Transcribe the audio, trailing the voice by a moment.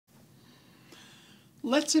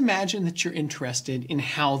Let's imagine that you're interested in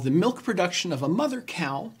how the milk production of a mother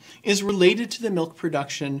cow is related to the milk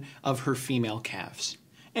production of her female calves.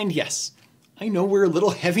 And yes, I know we're a little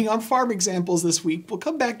heavy on farm examples this week. We'll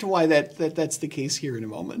come back to why that's the case here in a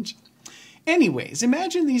moment. Anyways,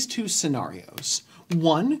 imagine these two scenarios.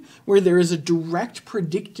 One where there is a direct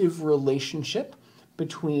predictive relationship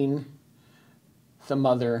between the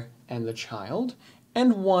mother and the child,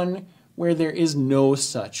 and one where there is no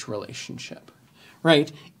such relationship.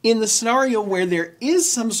 Right? In the scenario where there is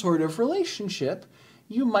some sort of relationship,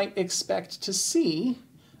 you might expect to see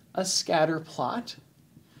a scatter plot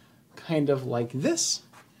kind of like this,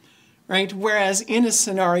 right? Whereas in a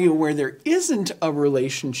scenario where there isn't a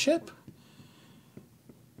relationship,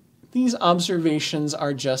 these observations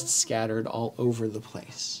are just scattered all over the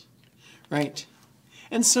place, right?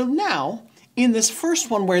 And so now, in this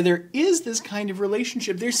first one where there is this kind of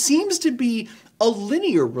relationship, there seems to be a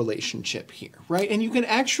linear relationship here, right? And you can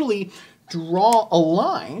actually draw a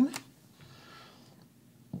line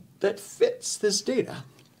that fits this data.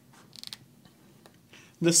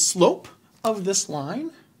 The slope of this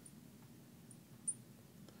line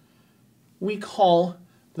we call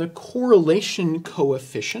the correlation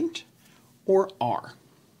coefficient, or R.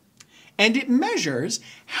 And it measures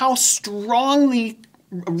how strongly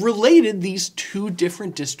related these two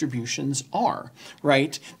different distributions are,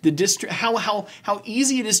 right? How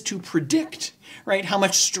easy it is to predict, right? How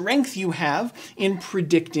much strength you have in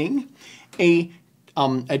predicting a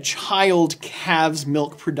child calf's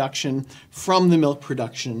milk production from the milk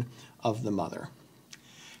production of the mother.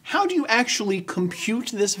 How do you actually compute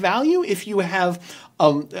this value if you have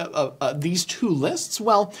these two lists?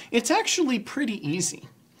 Well, it's actually pretty easy.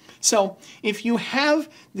 So if you have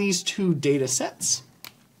these two data sets,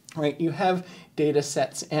 right, you have data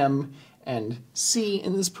sets M and C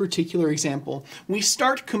in this particular example, we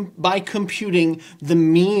start by computing the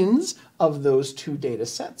means of those two data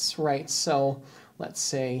sets, right? So let's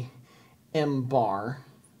say M bar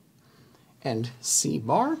and C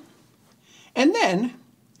bar. And then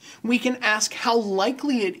we can ask how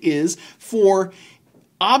likely it is for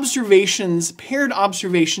observations, paired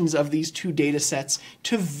observations of these two data sets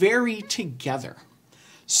to vary together.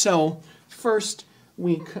 So first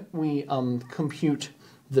we compute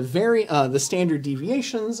the standard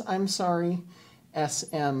deviations,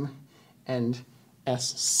 SM and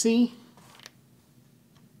SC.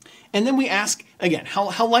 And then we ask, again,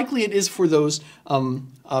 how likely it is for those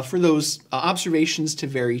observations to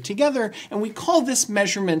vary together, and we call this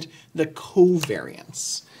measurement the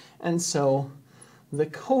covariance. And so the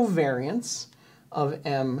covariance of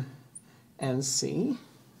M and C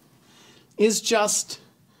is just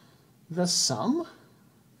the sum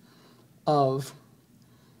of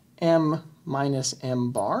M minus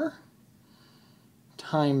M bar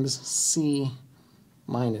times C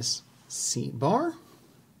minus C bar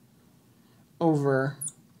over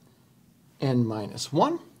N minus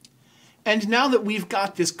 1. And now that we've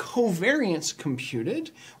got this covariance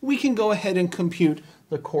computed, we can go ahead and compute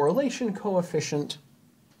the correlation coefficient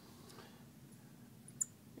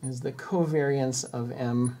is the covariance of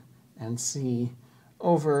M and C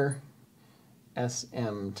over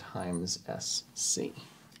SM times SC.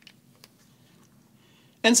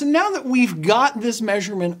 And so now that we've got this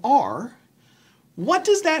measurement R, what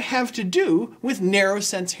does that have to do with narrow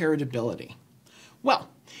sense heritability? Well,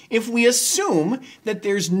 if we assume that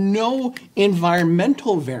there's no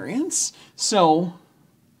environmental variance, so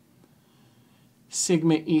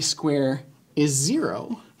sigma E squared is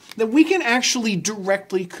 0, then we can actually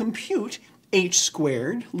directly compute h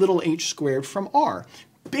squared, little h squared from R,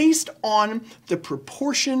 based on the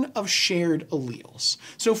proportion of shared alleles.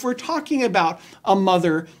 So if we're talking about a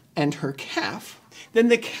mother and her calf, then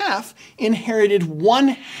the calf inherited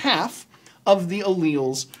 1/2 of the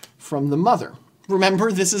alleles from the mother.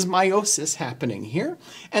 Remember, this is meiosis happening here.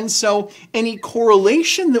 And so any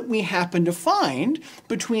correlation that we happen to find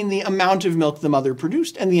between the amount of milk the mother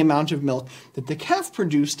produced and the amount of milk that the calf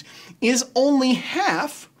produced is only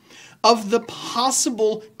half of the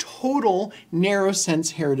possible total narrow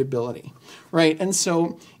sense heritability, right? And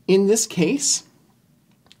so in this case,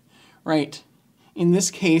 right,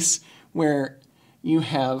 where you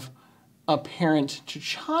have a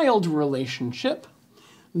parent-to-child relationship,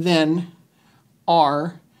 then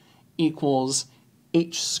R equals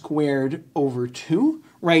h squared over 2,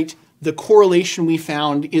 right? The correlation we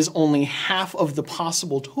found is only half of the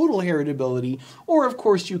possible total heritability, or of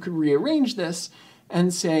course you could rearrange this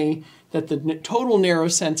and say that the total narrow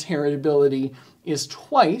sense heritability is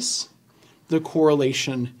twice the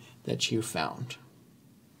correlation that you found.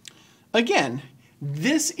 Again,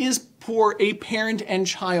 this is for a parent and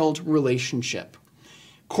child relationship.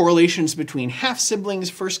 Correlations between half-siblings,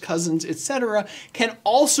 first cousins, etc. can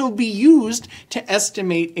also be used to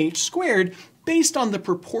estimate h squared based on the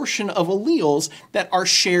proportion of alleles that are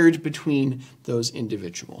shared between those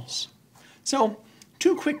individuals. So,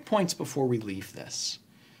 2 quick points before we leave this.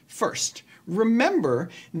 First, remember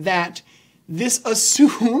that this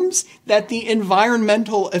assumes that the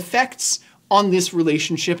environmental effects on this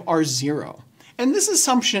relationship are 0. And this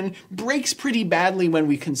assumption breaks pretty badly when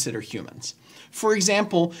we consider humans. For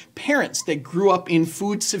example, parents that grew up in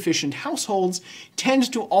food-sufficient households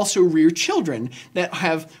tend to also rear children that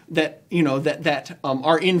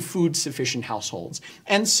are in food-sufficient households.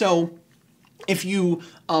 And so, if you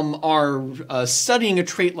are studying a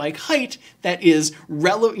trait like height that is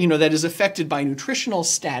affected by nutritional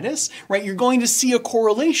status, right, you're going to see a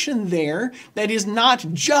correlation there that is not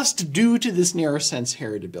just due to this narrow sense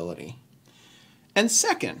heritability. And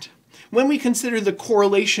second, when we consider the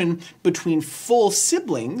correlation between full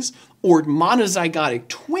siblings or monozygotic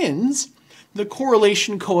twins, the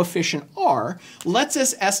correlation coefficient R lets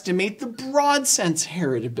us estimate the broad sense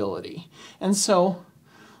heritability. And so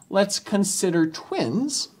let's consider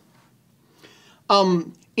twins.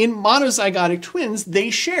 In monozygotic twins, they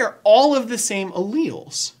share all of the same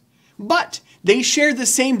alleles, but they share the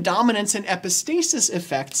same dominance and epistasis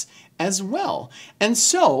effects as well. And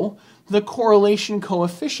so the correlation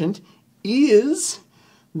coefficient is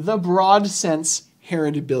the broad sense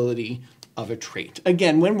heritability of a trait.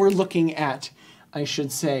 Again, when we're looking at, I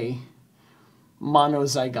should say,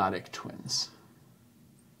 monozygotic twins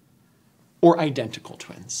or identical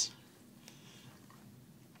twins.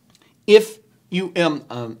 If you in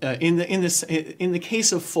the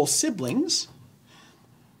case of full siblings,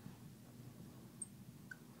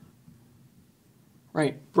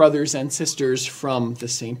 right, brothers and sisters from the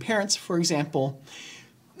same parents, for example,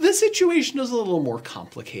 the situation is a little more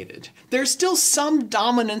complicated. There's still some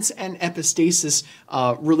dominance and epistasis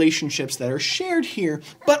relationships that are shared here,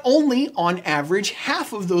 but only on average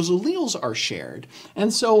half of those alleles are shared.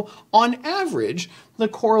 And so on average, the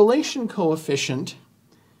correlation coefficient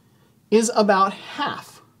is about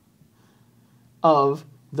half of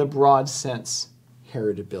the broad sense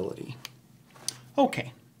heritability.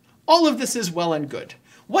 Okay, all of this is well and good.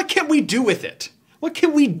 What can we do with it? What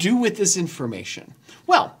can we do with this information?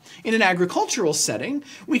 Well, in an agricultural setting,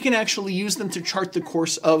 we can actually use them to chart the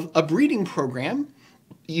course of a breeding program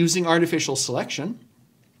using artificial selection.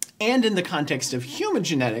 And in the context of human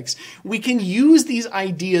genetics, we can use these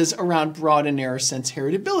ideas around broad and narrow sense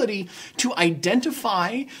heritability to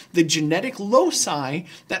identify the genetic loci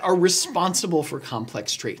that are responsible for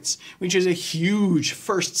complex traits, which is a huge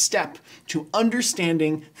first step to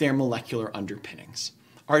understanding their molecular underpinnings.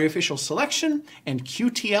 Artificial selection and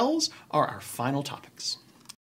QTLs are our final topics.